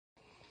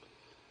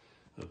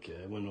Okay,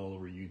 I went all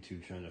over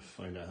YouTube trying to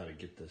find out how to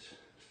get this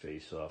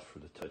face off for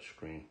the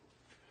touchscreen.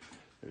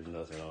 There's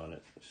nothing on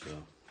it, so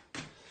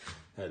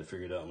I had to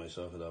figure it out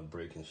myself without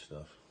breaking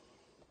stuff.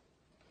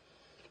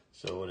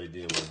 So what I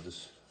did was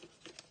this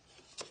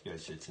guy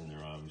sits in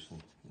there obviously,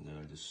 and then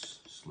I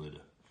just slid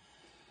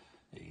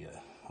a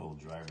old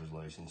driver's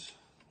license.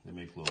 They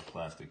make little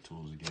plastic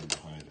tools again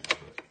behind there,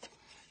 but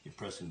you're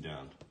pressing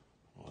down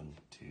 1,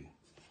 2,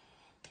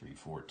 3,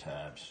 4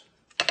 tabs.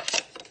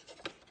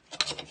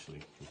 Obviously,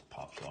 it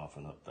pops off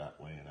and up that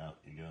way and out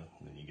you go.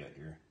 And then you got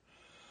your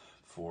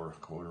 4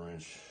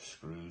 1/4-inch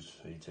screws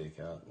that you take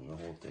out, and the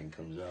whole thing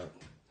comes out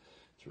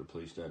to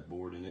replace that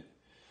board in it.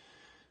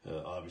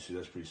 Obviously,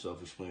 that's pretty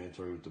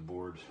self-explanatory with the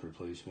board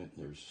replacement.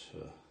 There's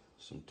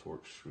some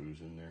Torx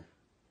screws in there.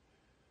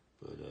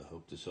 But I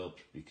hope this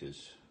helps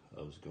because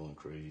I was going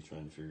crazy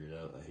trying to figure it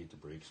out. I hate to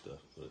break stuff,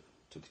 but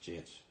took a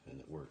chance and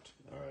it worked.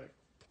 All right,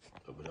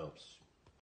 hope it helps.